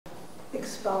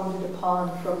expounded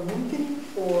upon from Lincoln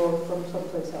or from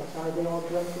someplace else? Are they all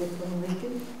directly from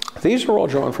Lincoln? These are all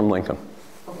drawn from Lincoln.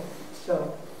 Okay,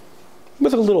 so.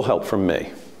 With a little help from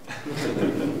me.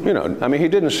 You know, I mean, he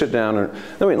didn't sit down and,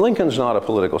 I mean, Lincoln's not a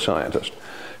political scientist.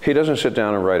 He doesn't sit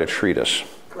down and write a treatise.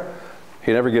 Correct.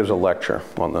 He never gives a lecture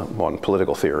on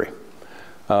political theory.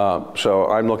 So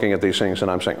I'm looking at these things and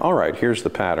I'm saying, all right, here's the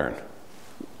pattern.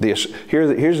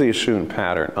 Here's the assumed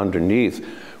pattern underneath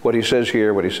what he says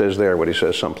here, what he says there, what he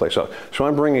says someplace else. So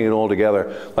I'm bringing it all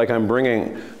together, like I'm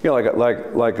bringing, you know,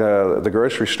 like the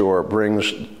grocery store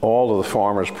brings all of the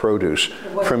farmers' produce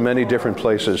from many different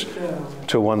places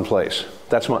to one place.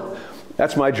 That's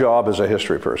my job as a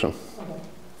history person. Okay.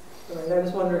 Right. I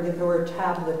was wondering if there were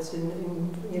tablets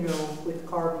in you know, with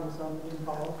carvings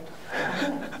involved.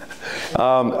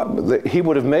 He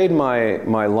would have made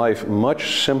my life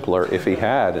much simpler if he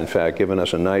had, in fact, given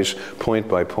us a nice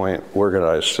point-by-point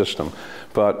organized system.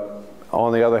 But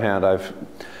on the other hand,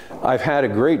 I've had a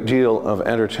great deal of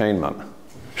entertainment,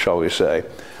 shall we say,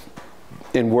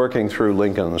 in working through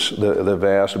the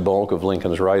vast bulk of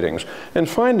Lincoln's writings and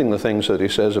finding the things that he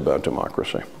says about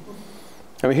democracy.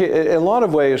 I mean, in a lot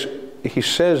of ways, he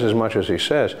says as much as he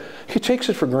says. He takes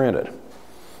it for granted.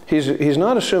 He's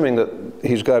not assuming that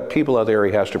he's got people out there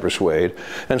he has to persuade,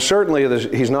 and certainly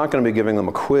he's not going to be giving them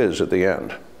a quiz at the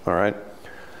end, all right?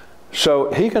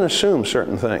 So he can assume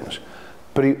certain things,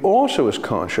 but he also is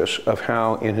conscious of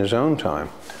how, in his own time,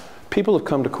 people have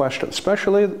come to question,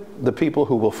 especially the people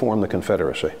who will form the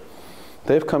Confederacy.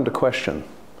 They've come to question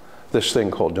this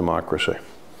thing called democracy.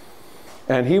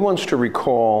 And he wants to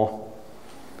recall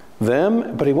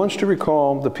them, but he wants to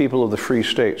recall the people of the free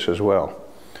states as well.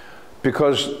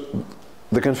 Because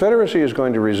the Confederacy is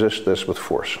going to resist this with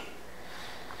force.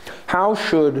 How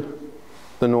should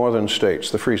the northern states,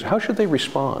 the free states, how should they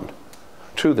respond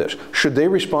to this? Should they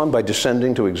respond by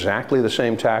descending to exactly the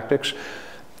same tactics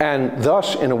and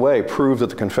thus, in a way, prove that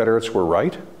the Confederates were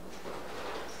right?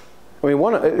 I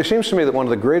mean, it seems to me that one of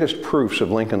the greatest proofs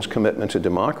of Lincoln's commitment to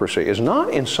democracy is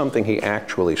not in something he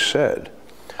actually said,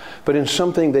 but in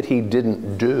something that he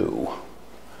didn't do.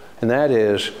 And that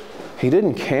is, he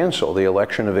didn't cancel the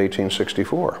election of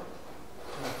 1864.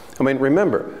 I mean,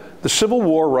 remember, the Civil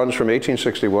War runs from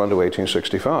 1861 to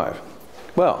 1865.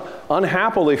 Well,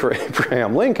 unhappily for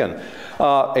Abraham Lincoln,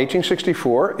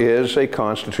 1864 is a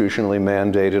constitutionally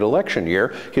mandated election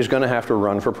year. He's going to have to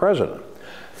run for president.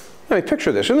 I mean,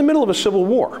 picture this. In the middle of a civil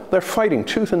war, they're fighting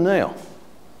tooth and nail.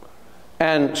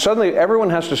 And suddenly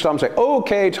everyone has to stop and say,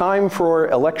 okay, time for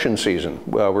election season.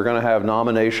 Well, we're going to have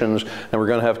nominations, and we're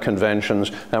going to have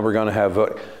conventions, and we're going to have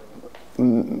vote.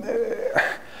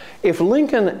 If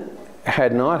Lincoln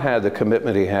had not had the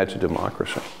commitment he had to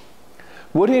democracy,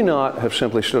 would he not have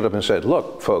simply stood up and said,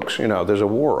 look, folks, you know, there's a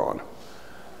war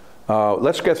on.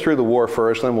 Let's get through the war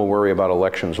first, then we'll worry about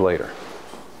elections later.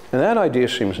 And that idea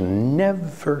seems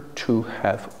never to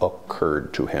have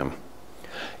occurred to him,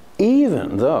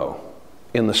 even though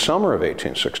in the summer of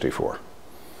 1864,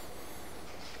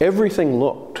 everything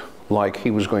looked like he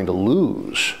was going to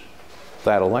lose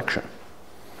that election.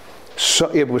 So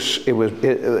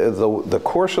the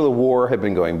course of the war had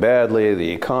been going badly.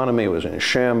 The economy was in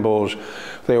shambles.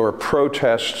 There were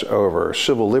protests over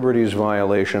civil liberties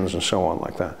violations and so on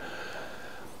like that.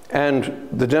 And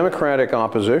the Democratic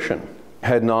opposition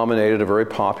had nominated a very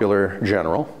popular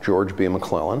general, George B.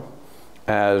 McClellan,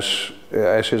 as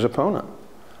his opponent.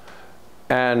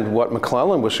 And what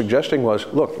McClellan was suggesting was,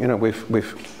 look, you know,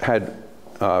 we've had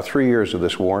 3 years of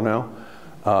this war now.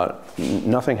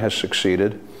 Nothing has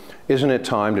succeeded. Isn't it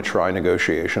time to try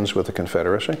negotiations with the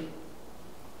Confederacy?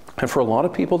 And for a lot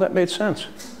of people, that made sense.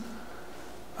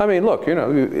 I mean, look, you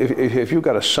know, if you've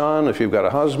got a son, if you've got a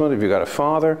husband, if you've got a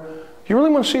father, you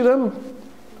really want to see them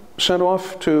sent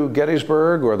off to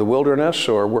Gettysburg or the Wilderness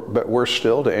or, worse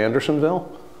still, to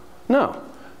Andersonville? No.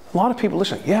 A lot of people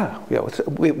listen, yeah,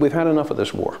 we've had enough of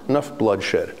this war, enough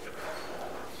bloodshed.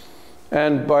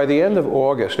 And by the end of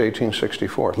August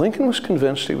 1864, Lincoln was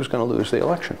convinced he was going to lose the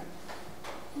election.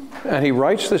 And he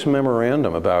writes this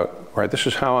memorandum about, right, this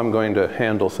is how I'm going to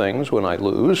handle things when I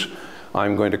lose.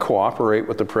 I'm going to cooperate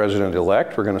with the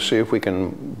president-elect. We're going to see if we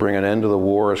can bring an end to the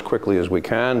war as quickly as we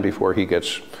can before he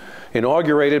gets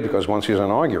inaugurated, because once he's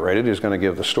inaugurated, he's going to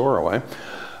give the store away.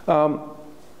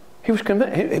 He was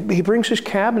convinced. He brings his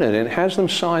cabinet and has them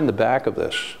sign the back of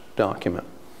this document.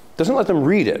 Doesn't let them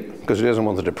read it because he doesn't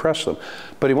want to depress them,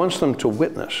 but he wants them to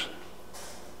witness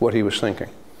what he was thinking,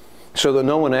 so that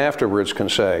no one afterwards can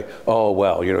say, oh,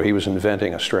 well, you know, he was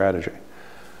inventing a strategy.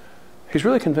 He's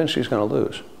really convinced he's going to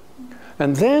lose.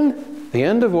 And then, the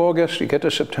end of August, you get to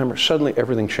September, suddenly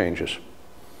everything changes.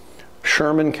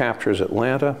 Sherman captures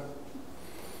Atlanta.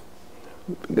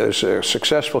 there's a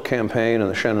successful campaign in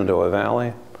the Shenandoah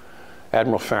Valley.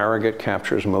 Admiral Farragut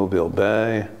captures Mobile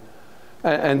Bay.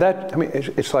 And that, I mean,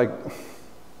 it's like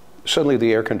suddenly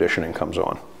the air conditioning comes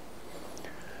on.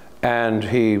 And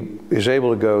he is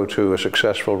able to go to a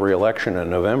successful re-election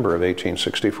in November of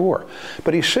 1864.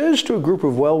 But he says to a group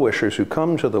of well-wishers who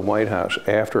come to the White House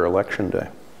after Election Day,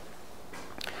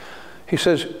 he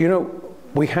says, you know,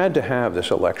 we had to have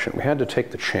this election. We had to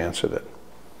take the chance of it.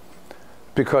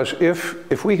 Because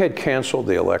if we had canceled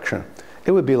the election,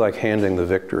 it would be like handing the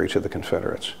victory to the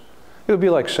Confederates. It would be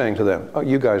like saying to them, oh,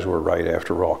 you guys were right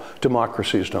after all.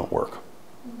 Democracies don't work.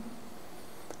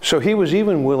 So he was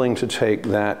even willing to take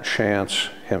that chance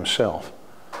himself.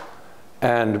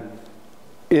 And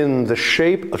in the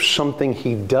shape of something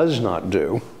he does not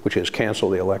do, which is cancel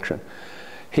the election,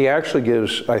 he actually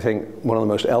gives, I think, one of the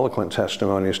most eloquent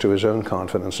testimonies to his own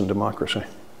confidence in democracy.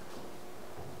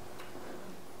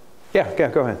 Yeah,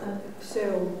 go ahead. So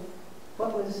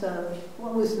what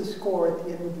was the score at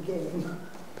the end of the game?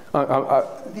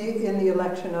 In the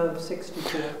election of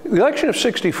 64? The election of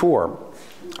 64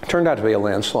 turned out to be a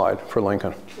landslide for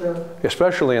Lincoln,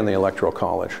 especially in the Electoral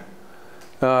College.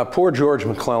 Poor George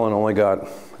McClellan only got,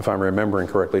 if I'm remembering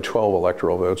correctly, 12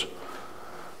 electoral votes.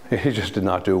 He just did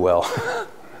not do well.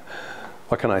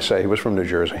 What can I say? He was from New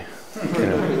Jersey. You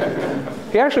know.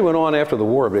 He actually went on after the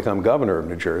war to become governor of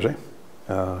New Jersey.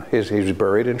 He's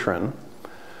buried in Trenton.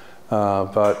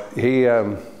 But he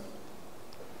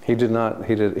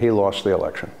lost the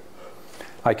election.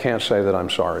 I can't say that I'm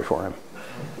sorry for him.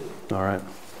 All right.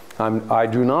 I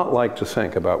do not like to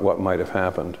think about what might have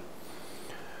happened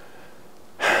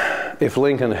if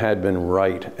Lincoln had been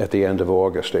right at the end of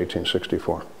August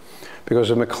 1864.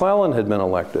 Because if McClellan had been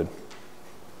elected,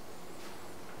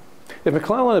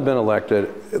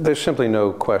 there's simply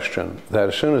no question that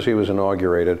as soon as he was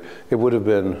inaugurated, it would have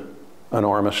been an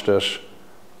armistice,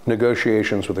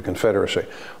 negotiations with the Confederacy.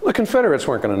 The Confederates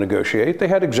weren't going to negotiate. They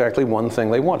had exactly one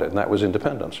thing they wanted, and that was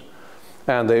independence.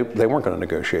 And they weren't going to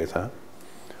negotiate that.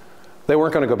 They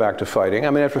weren't going to go back to fighting. I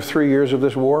mean, after 3 years of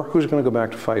this war, who's going to go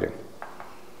back to fighting?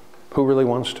 Who really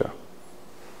wants to?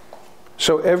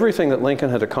 So everything that Lincoln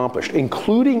had accomplished,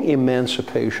 including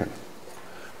emancipation,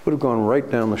 would have gone right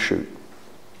down the chute.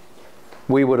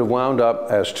 We would have wound up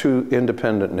as two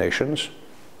independent nations,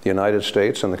 the United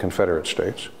States and the Confederate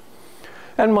States.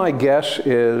 And my guess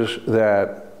is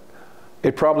that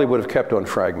it probably would have kept on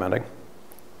fragmenting.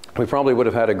 We probably would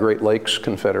have had a Great Lakes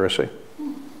Confederacy.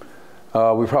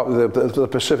 The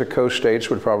Pacific Coast states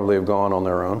would probably have gone on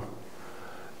their own.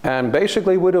 And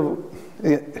basically would have,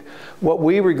 what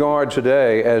we regard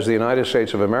today as the United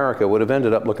States of America would have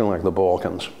ended up looking like the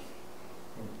Balkans.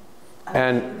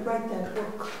 And write that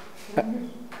book.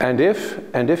 And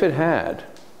if it had,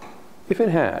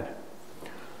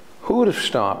 who would have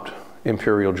stopped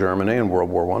Imperial Germany in World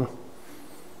War I?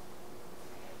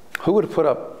 Who would have put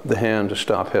up the hand to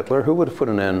stop Hitler? Who would have put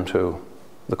an end to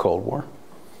the Cold War?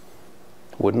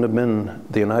 Wouldn't have been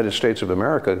the United States of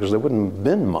America, because there wouldn't have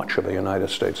been much of the United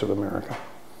States of America.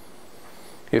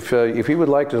 If you would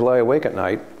like to lie awake at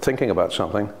night thinking about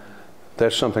something,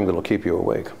 that's something that'll keep you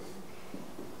awake.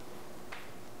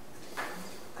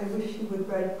 I wish you would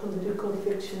write political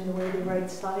fiction the way they write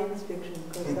science fiction,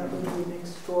 because that would be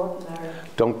extraordinary.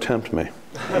 Don't tempt me.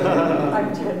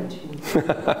 I'm tempting.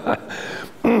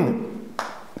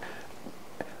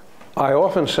 I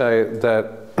often say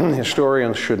that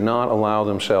historians should not allow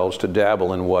themselves to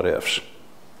dabble in what-ifs.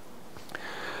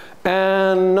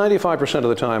 And 95% of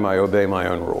the time I obey my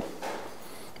own rule.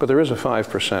 But there is a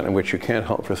 5% in which you can't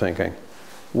help for thinking,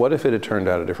 what if it had turned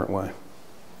out a different way?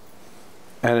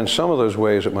 And in some of those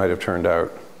ways it might have turned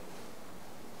out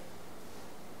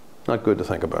not good to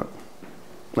think about.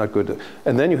 Not good to,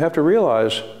 and then you have to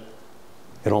realize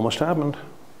it almost happened.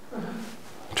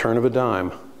 Turn of a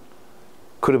dime.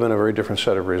 Could have been a very different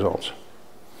set of results.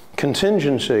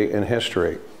 Contingency in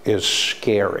history is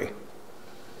scary,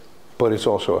 but it's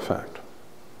also a fact.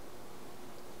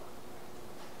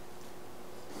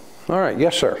 All right,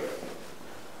 yes, sir.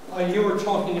 You were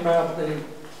talking about the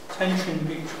tension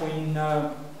between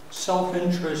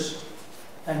self-interest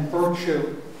and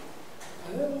virtue.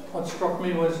 What struck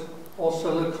me was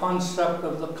also the concept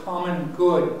of the common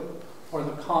good or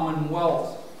the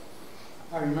commonwealth.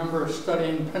 I remember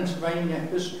studying Pennsylvania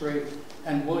history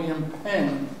and William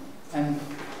Penn, and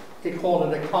they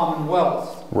called it a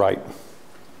commonwealth. Right.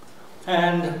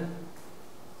 And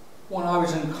when I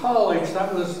was in college,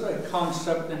 that was a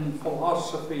concept in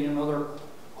philosophy and other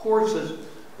courses,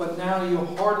 but now you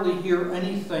hardly hear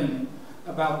anything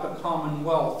about the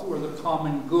commonwealth or the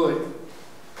common good.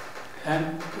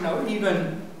 And, you know,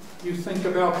 even you think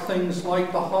about things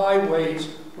like the highways,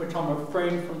 which I'm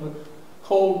afraid from the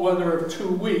cold weather of 2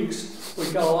 weeks,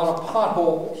 we've got a lot of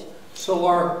potholes. So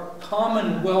our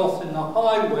commonwealth in the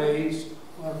highways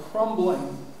are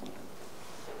crumbling.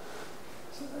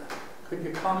 Could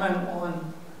you comment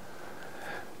on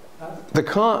that?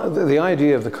 The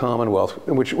idea of the Commonwealth,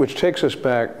 which takes us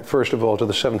back, first of all, to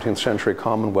the 17th century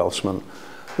Commonwealthsmen,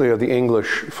 the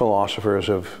English philosophers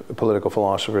political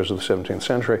philosophers of the 17th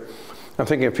century. I'm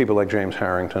thinking of people like James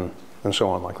Harrington and so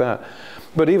on like that.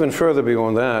 But even further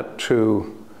beyond that,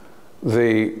 to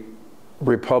the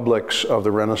republics of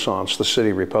the Renaissance, the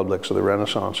city republics of the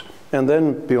Renaissance, and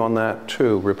then beyond that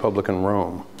to Republican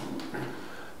Rome.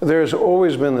 There's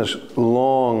always been this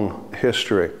long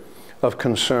history of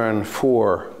concern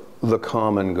for the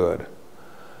common good.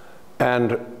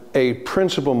 And a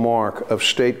principal mark of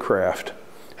statecraft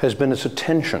has been its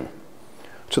attention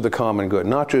to the common good,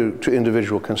 not to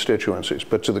individual constituencies,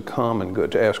 but to the common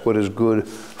good, to ask what is good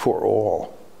for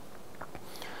all.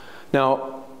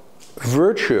 Now,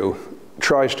 virtue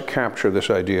tries to capture this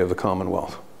idea of the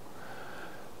Commonwealth.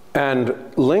 And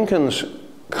Lincoln's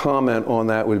comment on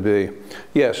that would be,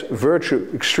 yes, virtue,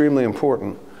 extremely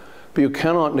important, but you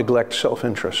cannot neglect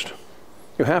self-interest.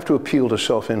 You have to appeal to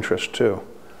self-interest too,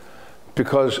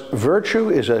 because virtue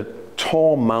is a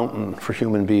tall mountain for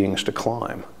human beings to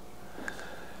climb.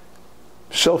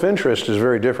 Self-interest is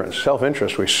very different.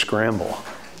 Self-interest, we scramble.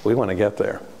 We want to get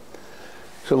there.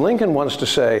 So Lincoln wants to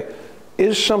say,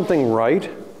 is something right?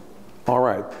 All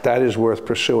right, that is worth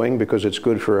pursuing because it's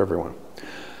good for everyone.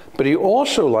 But he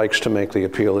also likes to make the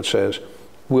appeal that says,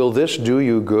 will this do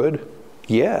you good?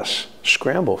 Yes,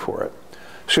 scramble for it.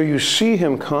 So you see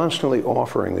him constantly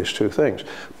offering these two things.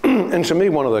 And to me,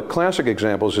 one of the classic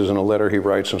examples is in a letter he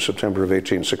writes in September of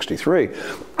 1863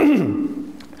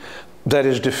 that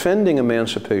is defending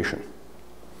emancipation.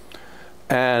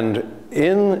 And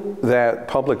in that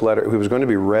public letter, it was going to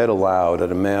be read aloud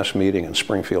at a mass meeting in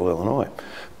Springfield, Illinois.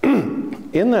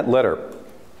 In that letter,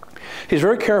 he's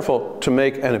very careful to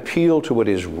make an appeal to what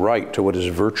is right, to what is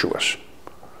virtuous.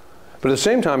 But at the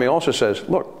same time, he also says,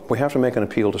 look, we have to make an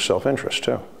appeal to self-interest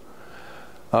too.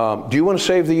 Do you want to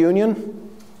save the Union?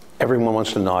 Everyone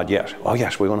wants to nod yes. Oh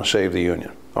yes, we want to save the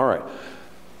Union. All right.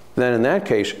 Then in that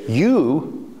case,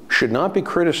 you should not be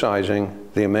criticizing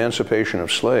the emancipation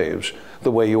of slaves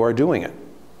the way you are doing it.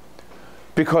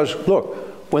 Because look,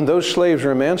 when those slaves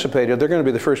are emancipated, they're going to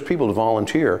be the first people to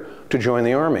volunteer to join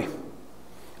the army.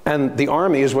 And the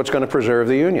army is what's going to preserve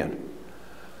the Union.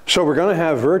 So we're going to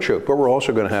have virtue, but we're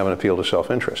also going to have an appeal to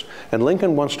self-interest. And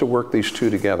Lincoln wants to work these two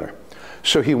together.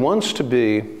 So he wants to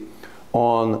be,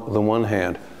 on the one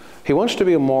hand, he wants to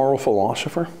be a moral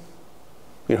philosopher.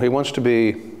 You know, he wants to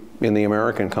be, in the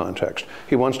American context,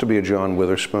 he wants to be a John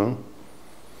Witherspoon.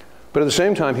 But at the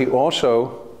same time, he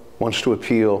also wants to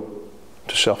appeal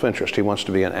to self-interest. He wants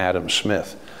to be an Adam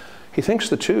Smith. He thinks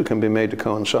the two can be made to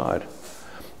coincide.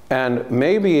 And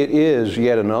maybe it is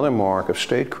yet another mark of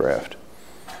statecraft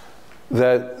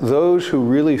that those who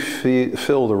really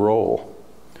fill the role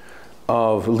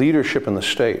of leadership in the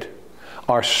state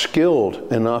are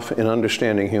skilled enough in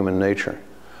understanding human nature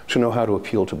to know how to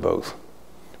appeal to both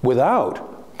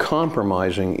without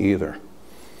compromising either.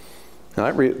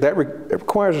 Now, that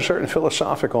requires a certain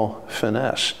philosophical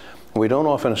finesse. We don't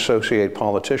often associate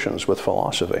politicians with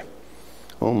philosophy.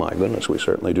 Oh my goodness, we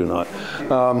certainly do not.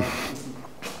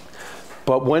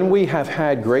 But when we have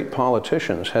had great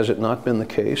politicians, has it not been the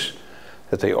case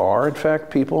that they are, in fact,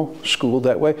 people schooled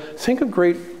that way? Think of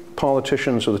great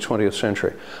politicians of the 20th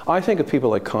century. I think of people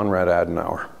like Konrad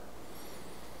Adenauer.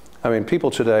 I mean, people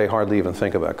today hardly even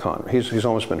think about Konrad. He's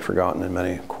almost been forgotten in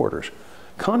many quarters.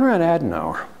 Konrad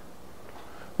Adenauer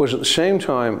was at the same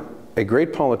time a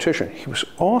great politician. He was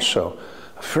also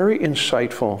a very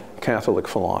insightful Catholic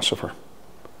philosopher.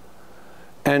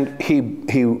 And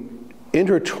he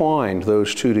intertwined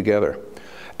those two together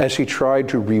as he tried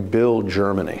to rebuild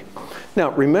Germany.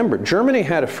 Now, remember, Germany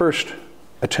had a first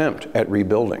attempt at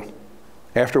rebuilding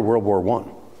after World War I,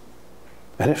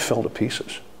 and it fell to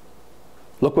pieces.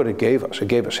 Look what it gave us. It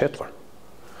gave us Hitler.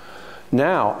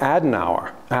 Now,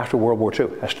 Adenauer, after World War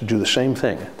II, has to do the same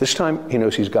thing. This time, he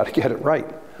knows he's got to get it right.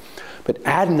 But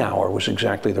Adenauer was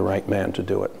exactly the right man to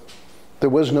do it. There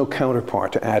was no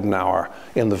counterpart to Adenauer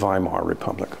in the Weimar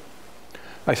Republic.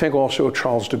 I think also of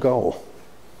Charles de Gaulle.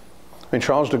 I mean,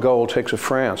 Charles de Gaulle takes a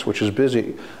France which is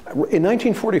busy. In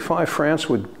 1945,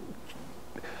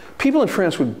 people in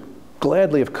France would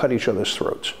gladly have cut each other's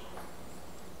throats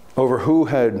over who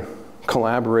had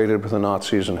collaborated with the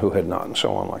Nazis and who had not, and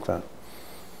so on like that.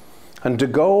 And de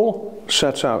Gaulle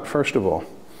sets out, first of all,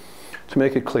 to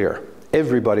make it clear,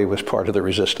 everybody was part of the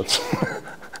resistance.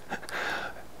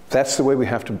 That's the way we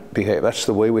have to behave. That's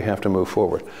the way we have to move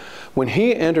forward. When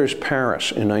he enters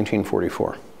Paris in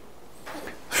 1944,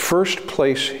 first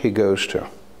place he goes to,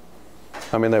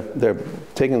 I mean, they're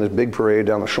taking this big parade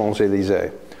down the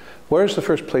Champs-Élysées. Where's the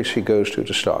first place he goes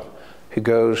to stop? He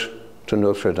goes to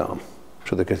Notre Dame,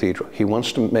 to the cathedral. He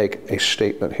wants to make a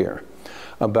statement here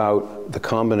about the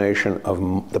combination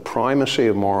of the primacy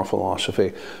of moral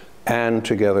philosophy and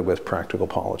together with practical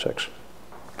politics.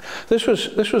 This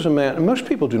was a man, and most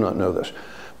people do not know this,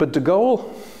 but de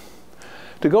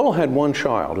Gaulle had one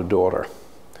child, a daughter,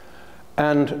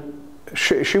 and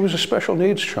she was a special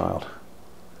needs child.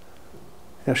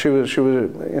 You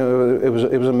know, it was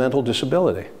a mental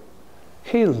disability.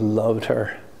 He loved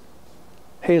her.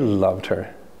 He loved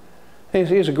her.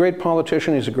 He's a great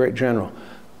politician, he's a great general,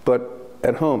 but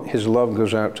at home, his love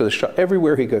goes out to this child.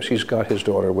 Everywhere he goes, he's got his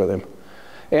daughter with him.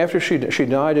 After she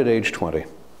died at age 20,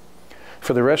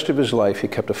 for the rest of his life, he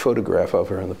kept a photograph of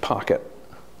her in the pocket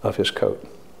of his coat.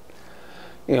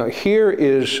 You know, here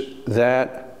is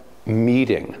that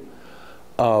meeting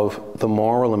of the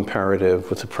moral imperative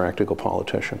with the practical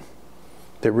politician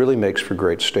that really makes for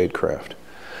great statecraft.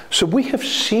 So we have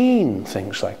seen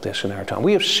things like this in our time.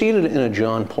 We have seen it in a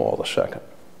John Paul II,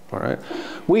 all right?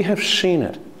 We have seen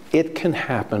it. It can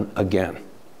happen again.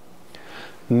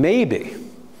 Maybe,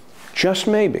 just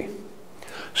maybe,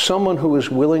 someone who is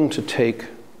willing to take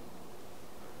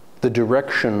the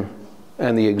direction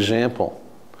and the example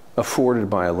afforded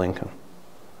by a Lincoln,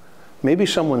 maybe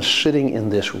someone sitting in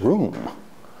this room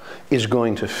is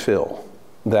going to fill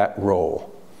that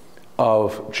role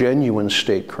of genuine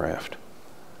statecraft,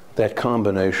 that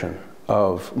combination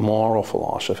of moral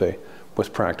philosophy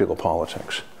with practical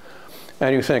politics.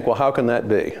 And you think, well, how can that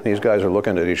be? These guys are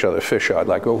looking at each other fish-eyed,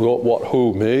 like, oh, what,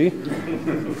 who, me?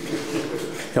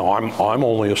 You know, I'm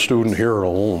only a student here at a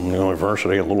little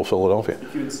university in Little Philadelphia.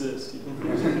 If you insist.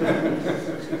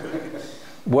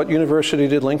 What university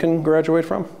did Lincoln graduate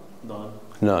from? None.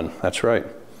 None, that's right.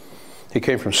 He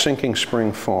came from Sinking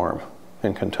Spring Farm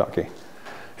in Kentucky.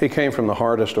 He came from the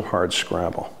hardest of hard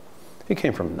scrabble. He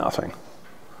came from nothing.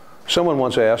 Someone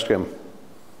once asked him,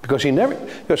 because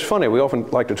it's funny, we often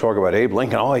like to talk about Abe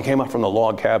Lincoln, oh, he came up from the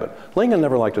log cabin. Lincoln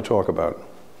never liked to talk about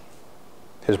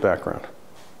his background,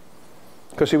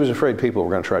 because he was afraid people were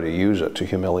going to try to use it to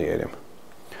humiliate him.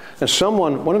 And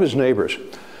one of his neighbors,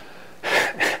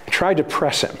 tried to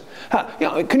press him. You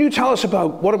know, can you tell us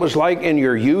about what it was like in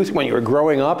your youth when you were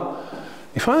growing up?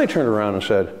 He finally turned around and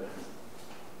said,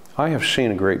 I have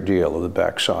seen a great deal of the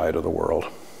backside of the world.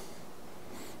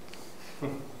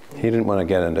 He didn't want to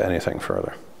get into anything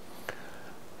further.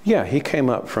 Yeah, he came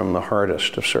up from the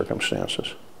hardest of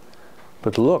circumstances.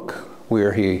 But look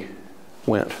where he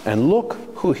went, and look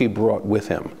who he brought with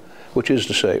him, which is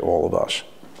to say, all of us.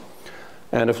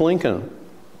 And if we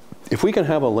can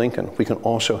have a Lincoln, we can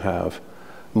also have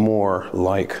more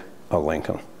like a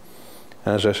Lincoln.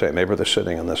 And as I say, maybe they're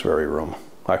sitting in this very room.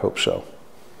 I hope so.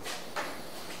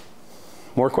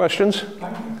 More questions?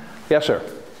 Yes, sir.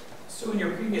 So in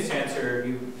your previous answer,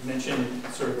 you mentioned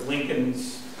sort of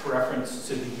Lincoln's reference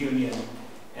to the Union,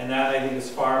 and that I think is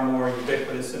far more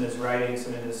ubiquitous in his writings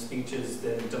and in his speeches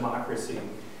than democracy.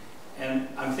 And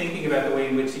I'm thinking about the way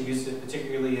in which he used it,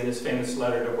 particularly in his famous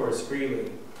letter to Horace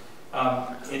Greeley.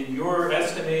 In your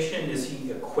estimation, is he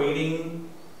equating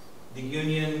the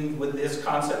Union with this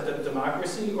concept of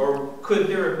democracy, or could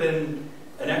there have been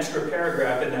an extra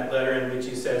paragraph in that letter in which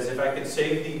he says, if I could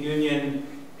save the Union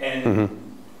and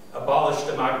abolish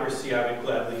democracy, I would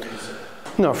gladly do so?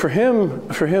 No, for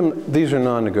him, these are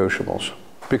non-negotiables.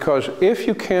 Because if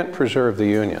you can't preserve the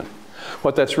Union,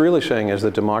 what that's really saying is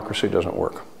that democracy doesn't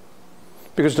work.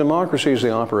 Because democracy is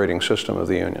the operating system of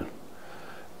the Union.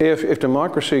 If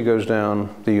democracy goes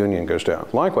down, the Union goes down.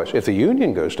 Likewise, if the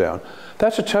Union goes down,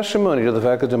 that's a testimony to the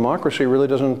fact that democracy really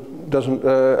doesn't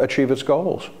achieve its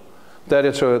goals. That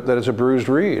it's a bruised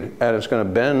reed, and it's going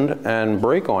to bend and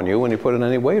break on you when you put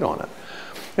any weight on it.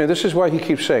 And this is why he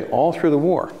keeps saying, all through the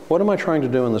war, what am I trying to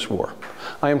do in this war?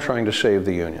 I am trying to save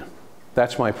the Union.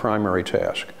 That's my primary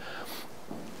task.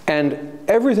 And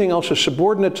everything else is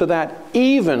subordinate to that,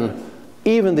 even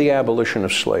the abolition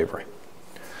of slavery.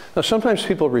 Now, sometimes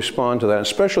people respond to that,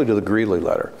 especially to the Greeley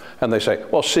letter, and they say,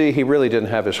 well, see, he really didn't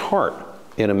have his heart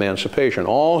in emancipation.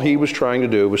 All he was trying to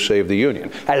do was save the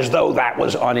Union, as though that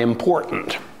was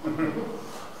unimportant.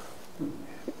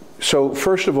 So,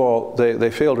 first of all,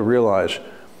 they fail to realize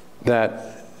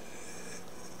that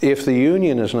if the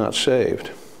Union is not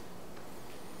saved,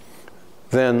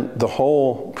 then the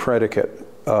whole predicate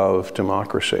of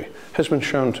democracy has been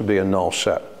shown to be a null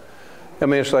set. I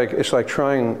mean, it's like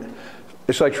trying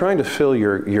to fill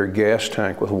your gas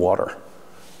tank with water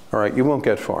all right, you won't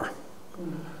get far.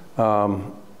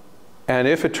 And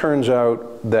if it turns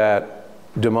out that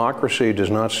democracy does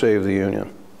not save the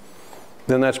Union,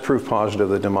 then that's proof positive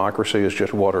that democracy is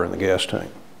just water in the gas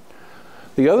tank.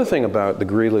 The other thing about the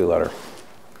Greeley letter,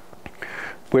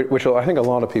 which I think a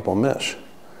lot of people miss,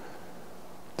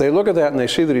 they look at that and they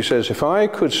see that he says, if I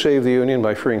could save the Union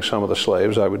by freeing some of the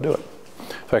slaves, I would do it.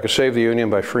 If I could save the Union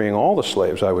by freeing all the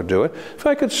slaves, I would do it. If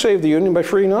I could save the Union by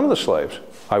freeing none of the slaves,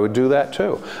 I would do that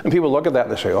too. And people look at that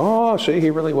and they say, oh, see,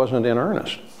 he really wasn't in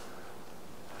earnest.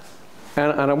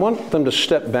 And I want them to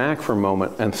step back for a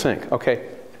moment and think, okay,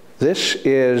 this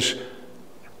is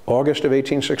August of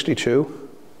 1862.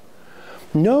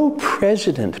 No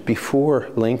president before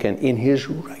Lincoln in his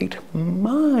right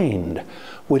mind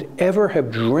would ever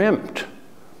have dreamt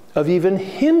of even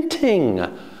hinting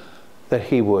that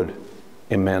he would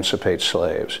emancipate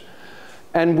slaves.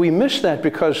 And we miss that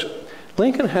because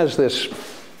Lincoln has this,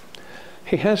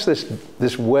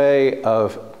 this way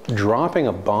of dropping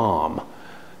a bomb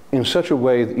in such a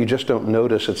way that you just don't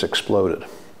notice it's exploded.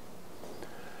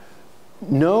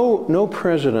 No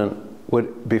president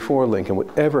before Lincoln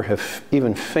would ever have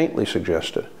even faintly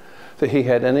suggested that he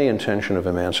had any intention of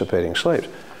emancipating slaves.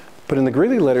 But in the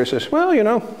Greeley letter, he says, well, you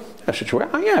know,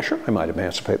 yeah, sure, I might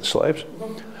emancipate the slaves.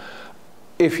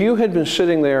 If you had been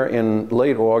sitting there in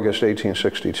late August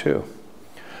 1862,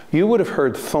 you would have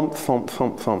heard thump, thump,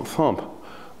 thump, thump, thump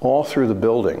all through the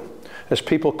building as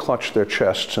people clutched their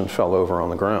chests and fell over on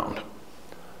the ground.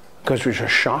 Because it was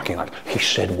just shocking. Like, he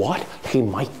said what? He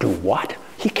might do what?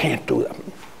 He can't do that.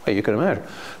 Well, you can imagine.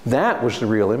 That was the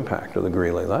real impact of the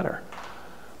Greeley letter.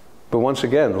 But once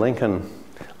again, Lincoln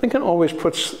always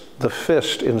puts the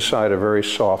fist inside a very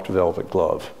soft velvet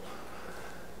glove.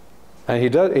 And he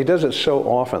does it so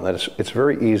often that it's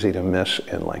very easy to miss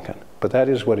in Lincoln. But that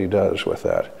is what he does with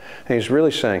that. And he's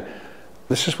really saying,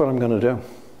 this is what I'm going to do.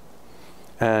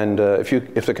 And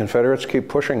if the Confederates keep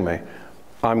pushing me,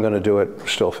 I'm going to do it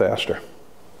still faster.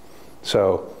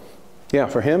 So, yeah,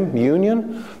 for him,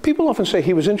 Union, people often say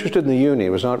he was interested in the Union. He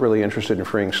was not really interested in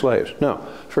freeing slaves. No,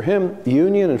 for him,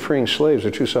 Union and freeing slaves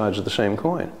are two sides of the same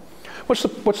coin. What's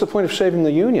the point of saving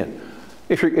the Union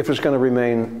if slavery is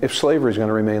going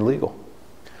to remain legal?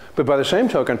 But by the same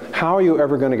token, how are you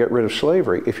ever going to get rid of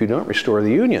slavery if you don't restore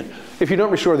the Union? If you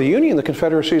don't restore the Union, the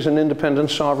Confederacy is an independent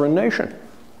sovereign nation.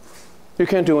 You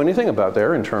can't do anything about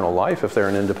their internal life if they're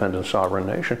an independent sovereign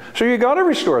nation. So you got to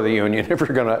restore the Union if you're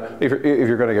going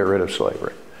to get rid of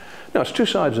slavery. Now, it's two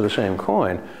sides of the same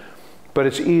coin, but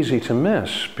it's easy to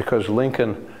miss because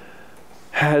Lincoln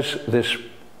has this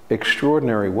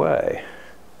extraordinary way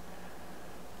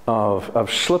of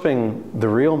slipping the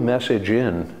real message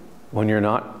in when you're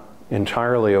not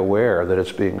entirely aware that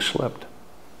it's being slipped.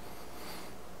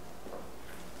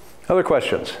 Other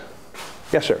questions?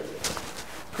 Yes, sir.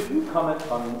 Could you comment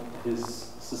on his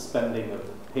suspending of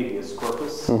habeas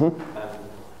corpus and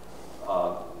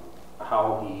how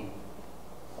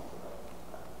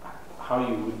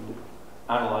you would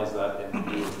analyze that in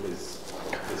view of his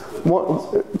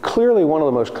clearly one of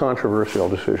the most controversial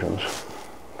decisions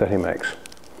that he makes.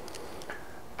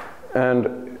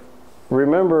 And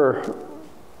remember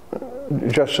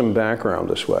just some background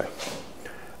this way.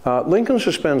 Lincoln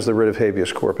suspends the writ of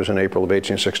habeas corpus in April of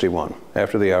 1861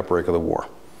 after the outbreak of the war.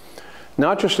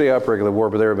 Not just the outbreak of the war,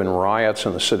 but there have been riots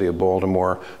in the city of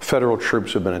Baltimore. Federal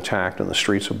troops have been attacked in the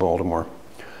streets of Baltimore.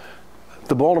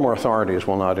 The Baltimore authorities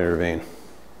will not intervene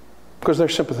because they're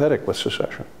sympathetic with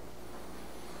secession.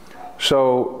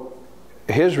 So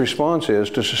his response is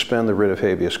to suspend the writ of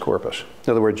habeas corpus.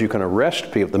 In other words, you can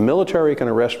arrest people. The military can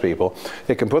arrest people.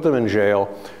 It can put them in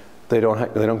jail. They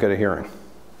don't get a hearing.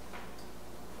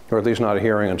 Or at least not a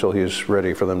hearing until he's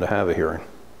ready for them to have a hearing.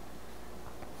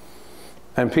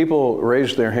 And people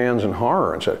raised their hands in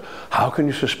horror and said, how can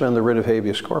you suspend the writ of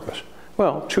habeas corpus?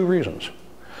 Well, two reasons.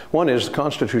 One is the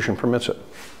Constitution permits it.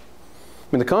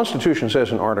 I mean, the Constitution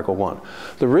says in Article 1,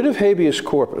 the writ of habeas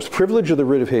corpus, the privilege of the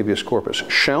writ of habeas corpus,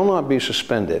 shall not be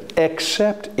suspended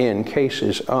except in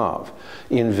cases of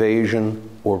invasion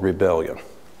or rebellion.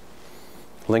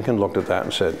 Lincoln looked at that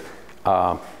and said,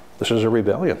 this is a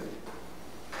rebellion.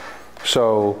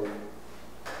 So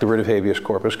the writ of habeas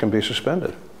corpus can be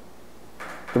suspended.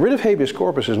 The writ of habeas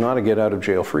corpus is not a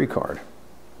get-out-of-jail-free card.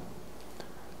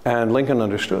 And Lincoln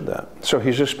understood that. So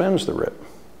he suspends the writ.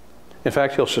 In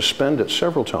fact, he'll suspend it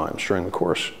several times during the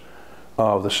course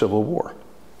of the Civil War.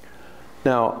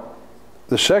 Now,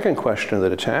 the second question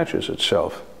that attaches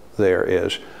itself there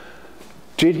is,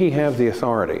 did he have the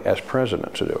authority as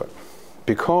president to do it?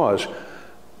 Because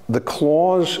the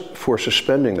clause for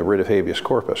suspending the writ of habeas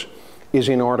corpus is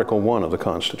in Article 1 of the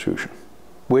Constitution,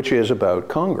 which is about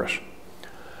Congress.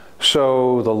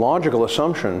 So the logical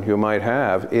assumption you might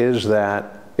have is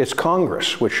that it's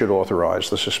Congress which should authorize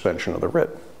the suspension of the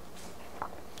writ.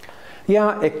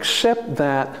 Yeah, except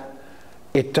that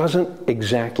it doesn't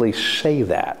exactly say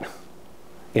that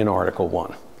in Article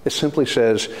 1. It simply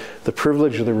says the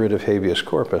privilege of the writ of habeas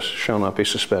corpus shall not be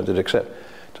suspended except.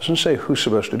 It doesn't say who's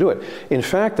supposed to do it. In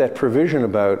fact, that provision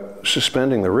about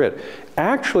suspending the writ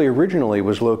actually originally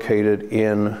was located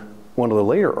in one of the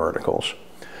later articles.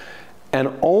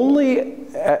 And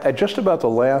only at just about the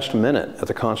last minute at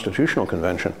the Constitutional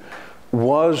Convention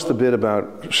was the bit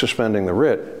about suspending the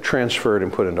writ transferred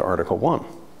and put into Article 1.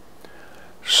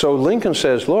 So Lincoln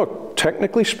says, look,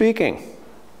 technically speaking,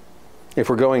 if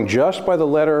we're going just by the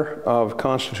letter of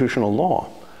constitutional law,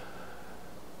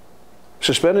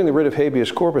 suspending the writ of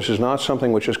habeas corpus is not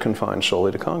something which is confined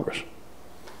solely to Congress.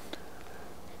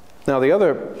 Now, the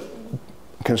other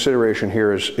consideration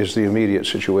here is the immediate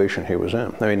situation he was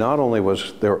in. I mean, not only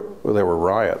was there were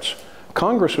riots,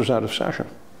 Congress was out of session.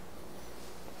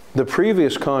 The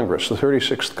previous Congress, the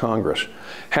 36th Congress,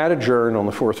 had adjourned on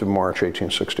the 4th of March,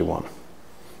 1861.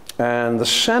 And the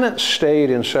Senate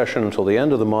stayed in session until the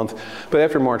end of the month, but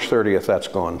after March 30th, that's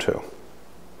gone too.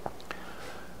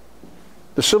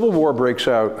 The Civil War breaks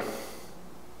out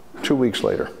 2 weeks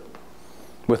later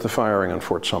with the firing on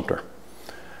Fort Sumter.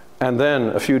 And then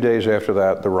a few days after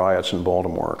that, the riots in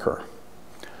Baltimore occur.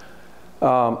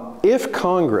 If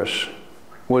Congress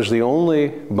was the only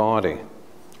body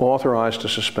authorized to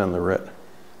suspend the writ,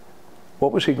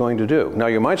 what was he going to do? Now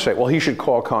you might say, well, he should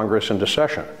call Congress into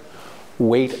session.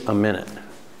 Wait a minute.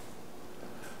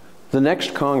 The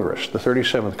next Congress, the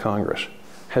 37th Congress,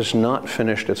 has not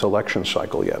finished its election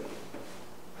cycle yet.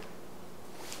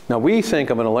 Now we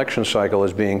think of an election cycle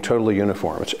as being totally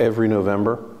uniform. It's every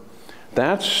November.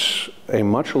 That's a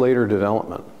much later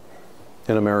development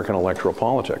in American electoral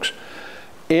politics.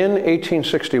 In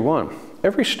 1861,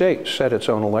 every state set its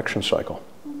own election cycle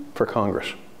for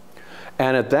Congress.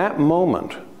 And at that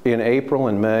moment, in April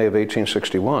and May of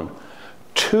 1861,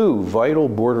 2 vital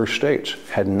border states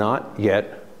had not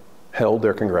yet held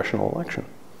their congressional election.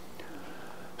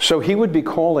 So he would be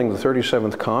calling the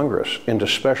 37th Congress into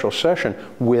special session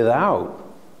without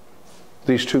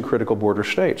these 2 critical border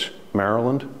states,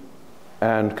 Maryland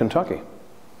and Kentucky,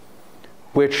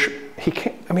 which he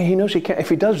can't, I mean, he knows he can't, if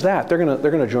he does that, they're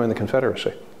gonna join the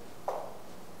Confederacy.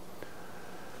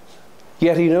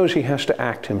 Yet he knows he has to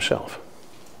act himself.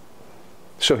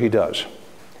 So he does.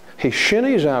 He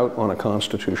shinnies out on a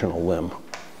constitutional limb,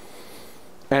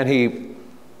 and he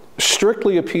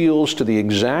strictly appeals to the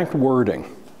exact wording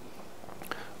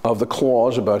of the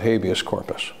clause about habeas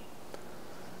corpus.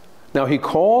 Now, he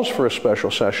calls for a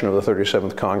special session of the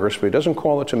 37th Congress, but he doesn't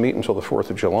call it to meet until the 4th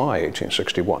of July,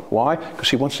 1861. Why? Because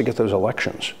he wants to get those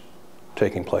elections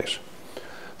taking place.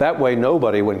 That way,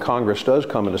 nobody, when Congress does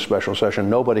come into special session,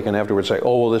 nobody can afterwards say,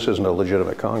 oh, well, this isn't a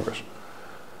legitimate Congress.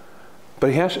 But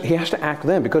he has to act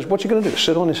then, because what's he going to do?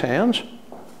 Sit on his hands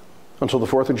until the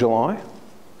 4th of July?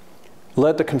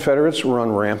 Let the Confederates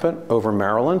run rampant over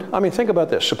Maryland? I mean, think about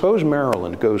this. Suppose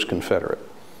Maryland goes Confederate.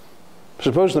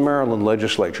 Suppose the Maryland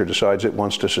legislature decides it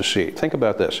wants to secede. Think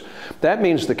about this. That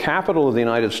means the capital of the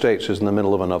United States is in the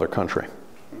middle of another country,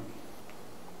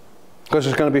 because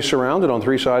it's going to be surrounded on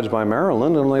 3 sides by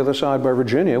Maryland and on the other side by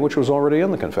Virginia, which was already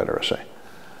in the Confederacy.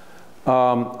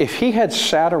 If he had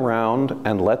sat around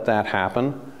and let that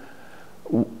happen,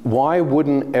 why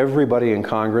wouldn't everybody in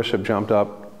Congress have jumped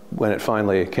up when it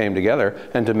finally came together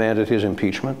and demanded his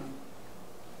impeachment?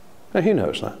 And he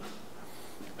knows that.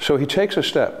 So he takes a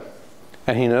step,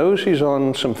 and he knows he's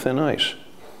on some thin ice.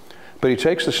 But he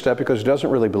takes the step because he doesn't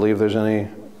really believe there's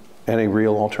any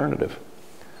real alternative.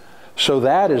 So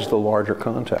that is the larger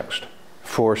context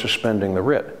for suspending the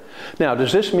writ. Now,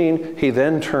 does this mean he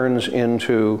then turns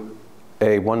into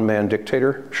a one-man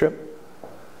dictatorship?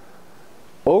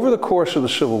 Over the course of the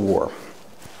Civil War,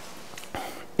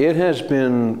 it has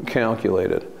been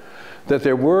calculated that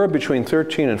there were between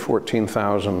 13,000 and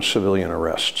 14,000 civilian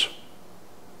arrests.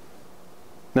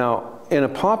 Now, in a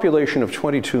population of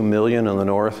 22 million in the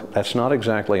North, that's not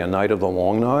exactly a night of the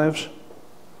long knives.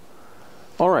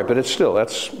 All right, but it's still,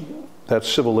 that's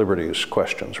civil liberties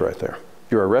questions right there.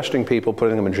 You're arresting people,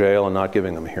 putting them in jail, and not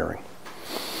giving them a hearing.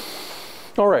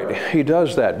 All right, he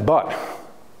does that, but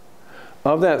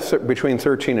of that between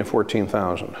 13 and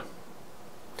 14,000,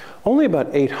 only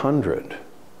about 800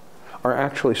 are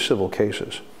actually civil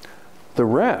cases. The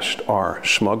rest are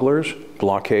smugglers,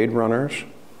 blockade runners,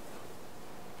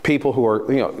 people who are,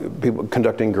 people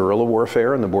conducting guerrilla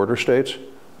warfare in the border states.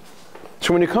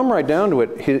 So when you come right down to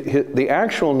it, the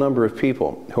actual number of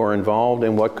people who are involved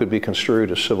in what could be construed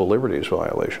as civil liberties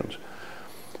violations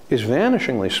is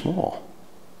vanishingly small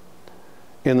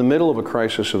in the middle of a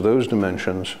crisis of those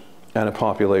dimensions and a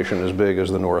population as big as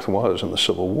the North was in the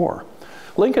Civil War.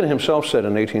 Lincoln himself said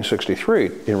in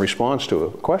 1863, in response to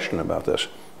a question about this,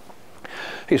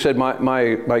 he said,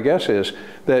 my guess is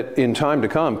that in time to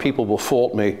come, people will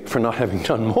fault me for not having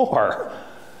done more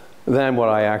than what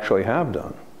I actually have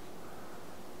done.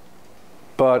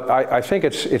 But I think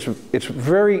it's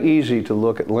very easy to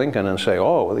look at Lincoln and say,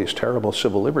 oh, these terrible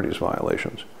civil liberties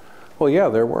violations. Well, yeah,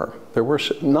 there were. There were,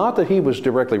 not that he was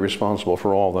directly responsible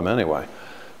for all of them anyway,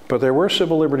 but there were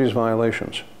civil liberties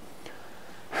violations.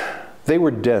 They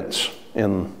were dense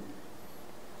in,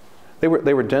 they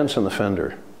were dense in the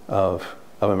fender of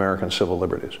American civil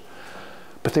liberties,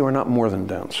 but they were not more than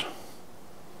dense.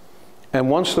 And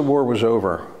once the war was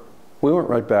over, we went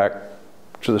right back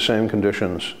to the same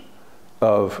conditions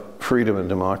of freedom and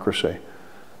democracy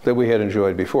that we had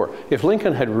enjoyed before. If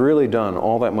Lincoln had really done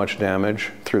all that much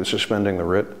damage through suspending the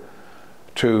writ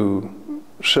to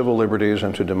civil liberties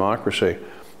and to democracy,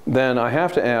 then I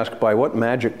have to ask, by what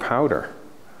magic powder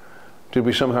did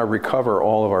we somehow recover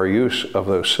all of our use of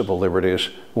those civil liberties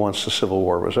once the Civil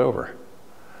War was over?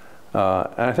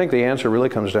 And I think the answer really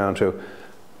comes down to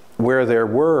where there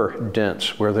were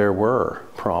dents, where there were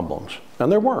problems.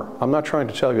 And there were. I'm not trying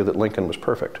to tell you that Lincoln was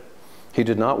perfect. He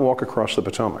did not walk across the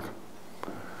Potomac.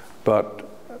 But,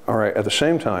 all right, at the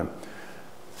same time,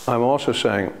 I'm also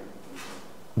saying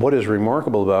what is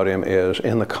remarkable about him is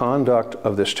in the conduct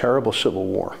of this terrible Civil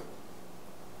War,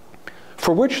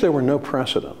 for which there were no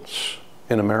precedents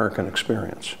in American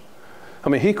experience. I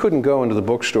mean, he couldn't go into the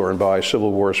bookstore and buy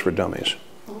Civil Wars for Dummies,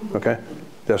 okay?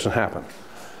 Doesn't happen.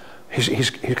 He's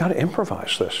got to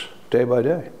improvise this day by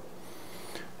day.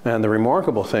 And the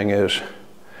remarkable thing is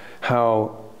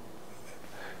how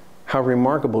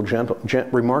remarkably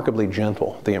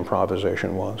gentle the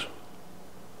improvisation was.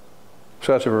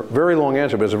 So that's a very long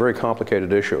answer, but it's a very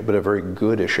complicated issue, but a very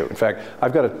good issue. In fact,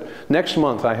 next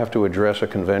month I have to address a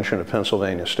convention of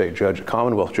Pennsylvania state judges,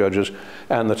 Commonwealth judges,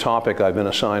 and the topic I've been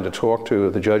assigned to talk to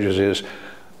the judges is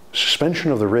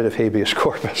suspension of the writ of habeas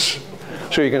corpus.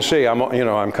 So you can see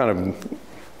I'm kind of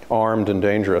armed and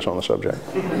dangerous on the subject.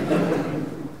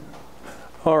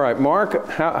 All right, Mark,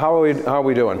 how are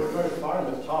we doing? We're doing fine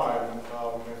with time.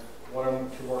 One or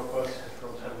two more questions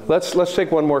from 10 minutes. Let's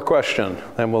take one more question,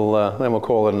 and we'll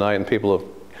call it a night, and people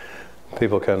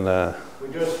can. We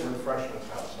do have some refreshments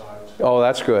outside. Oh,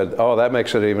 that's good. Oh, that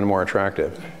makes it even more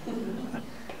attractive.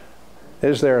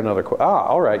 Is there another question?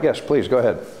 All right. Yes, please go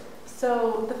ahead.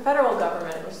 So the federal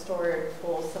government restored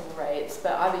full civil rights,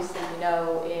 but obviously we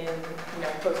know in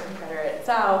post-Confederate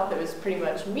South it was pretty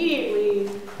much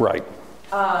immediately. Right.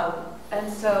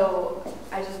 And so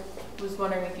I just was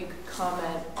wondering if you could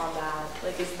comment on that.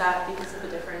 Like, is that because of the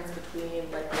difference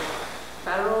between like the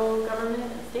federal government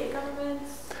and state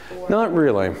governments? Or? Not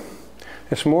really.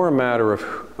 It's more a matter of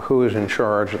who is in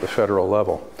charge at the federal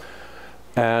level.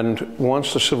 And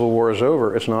once the Civil War is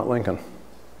over, it's not Lincoln.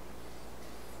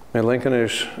 And Lincoln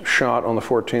is shot on the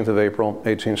 14th of April,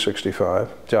 1865,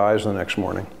 dies the next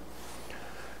morning.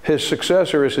 His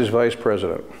successor is his vice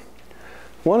president.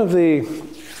 One of the,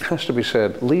 has to be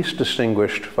said, least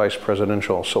distinguished vice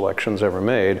presidential selections ever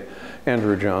made,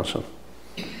 Andrew Johnson.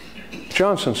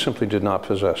 Johnson simply did not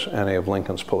possess any of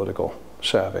Lincoln's political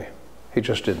savvy. He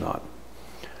just did not.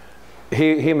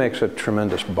 He makes a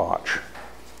tremendous botch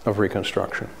of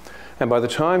Reconstruction. And by the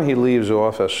time he leaves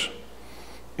office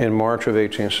in March of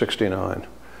 1869,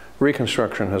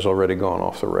 Reconstruction has already gone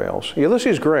off the rails.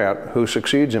 Ulysses Grant, who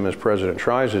succeeds him as president,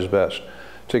 tries his best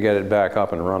to get it back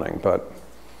up and running, but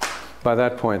by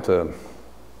that point, the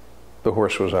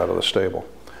horse was out of the stable.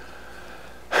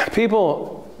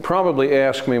 People probably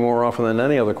ask me more often than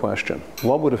any other question,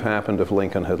 what would have happened if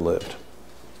Lincoln had lived?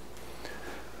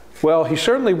 Well, he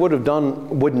certainly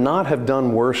would not have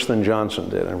done worse than Johnson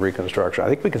did in Reconstruction. I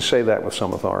think we can say that with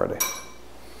some authority.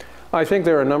 I think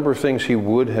there are a number of things he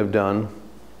would have done.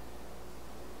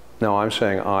 Now, I'm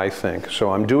saying I think,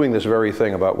 so I'm doing this very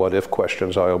thing about what if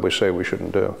questions I always say we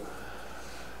shouldn't do.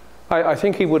 I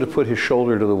think he would have put his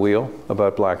shoulder to the wheel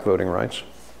about black voting rights,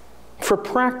 for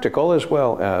practical as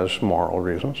well as moral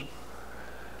reasons.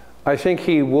 I think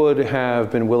he would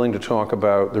have been willing to talk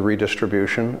about the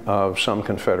redistribution of some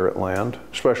Confederate land,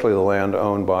 especially the land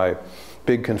owned by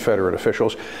big Confederate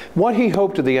officials. What he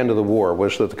hoped at the end of the war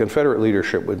was that the Confederate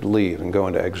leadership would leave and go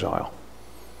into exile.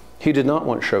 He did not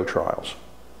want show trials.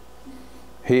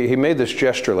 He made this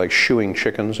gesture like shooing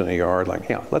chickens in a yard, like,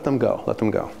 yeah, let them go, let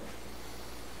them go.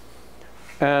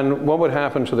 And what would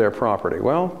happen to their property?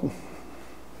 Well,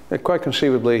 quite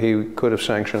conceivably, he could have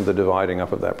sanctioned the dividing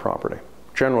up of that property.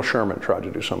 General Sherman tried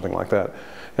to do something like that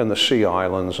in the Sea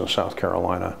Islands in South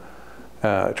Carolina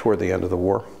toward the end of the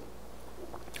war.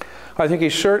 I think he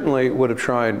certainly would have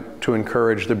tried to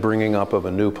encourage the bringing up of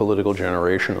a new political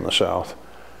generation in the South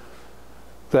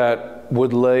that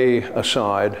would lay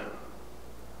aside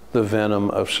the venom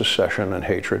of secession and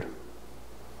hatred.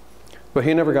 But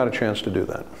he never got a chance to do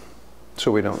that,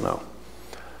 so we don't know.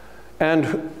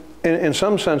 And in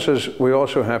some senses, we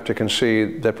also have to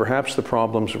concede that perhaps the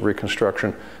problems of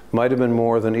Reconstruction might have been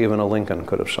more than even a Lincoln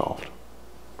could have solved.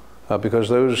 Because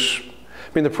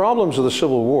the problems of the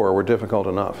Civil War were difficult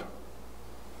enough.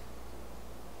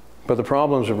 But the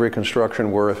problems of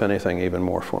Reconstruction were, if anything, even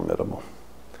more formidable.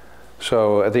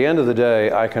 So at the end of the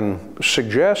day, I can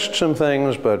suggest some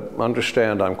things, but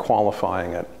understand I'm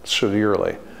qualifying it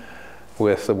severely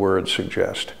with the word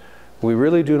suggest. We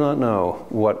really do not know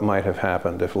what might have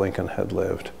happened if Lincoln had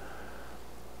lived.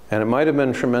 And it might have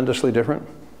been tremendously different.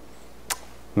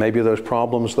 Maybe those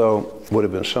problems, though, would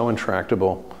have been so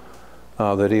intractable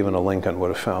that even a Lincoln would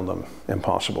have found them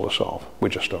impossible to solve. We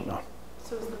just don't know.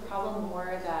 So is the problem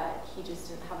more that he just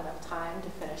didn't have enough time to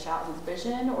finish out his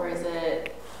vision, or is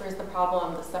the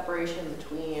problem the separation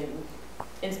between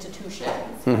institutions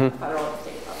at the federal and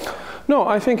state level? No,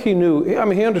 I think he knew, I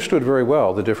mean, he understood very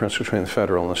well the difference between the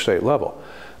federal and the state level.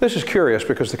 This is curious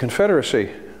because the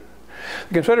Confederacy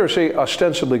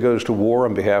ostensibly goes to war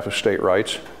on behalf of state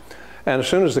rights, and as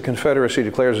soon as the Confederacy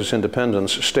declares its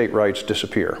independence, state rights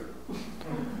disappear.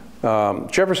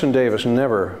 Jefferson Davis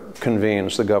never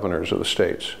convenes the governors of the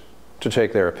states to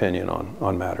take their opinion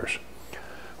on matters,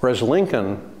 whereas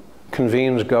Lincoln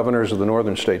convenes governors of the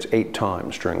northern states 8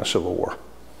 times during the Civil War.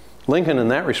 Lincoln, in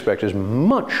that respect, is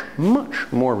much,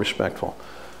 much more respectful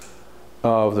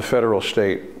of the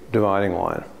federal-state dividing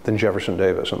line than Jefferson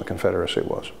Davis and the Confederacy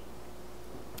was.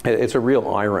 It's a real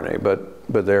irony, but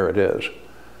there it is.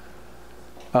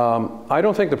 I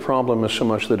don't think the problem is so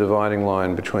much the dividing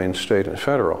line between state and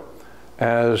federal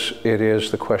as it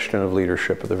is the question of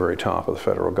leadership at the very top of the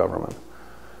federal government.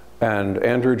 And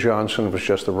Andrew Johnson was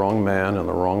just the wrong man in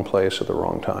the wrong place at the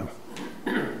wrong time.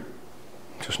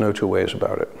 Just no two ways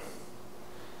about it.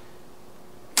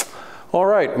 All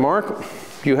right, Mark,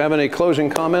 do you have any closing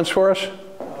comments for us?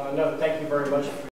 No, thank you very much.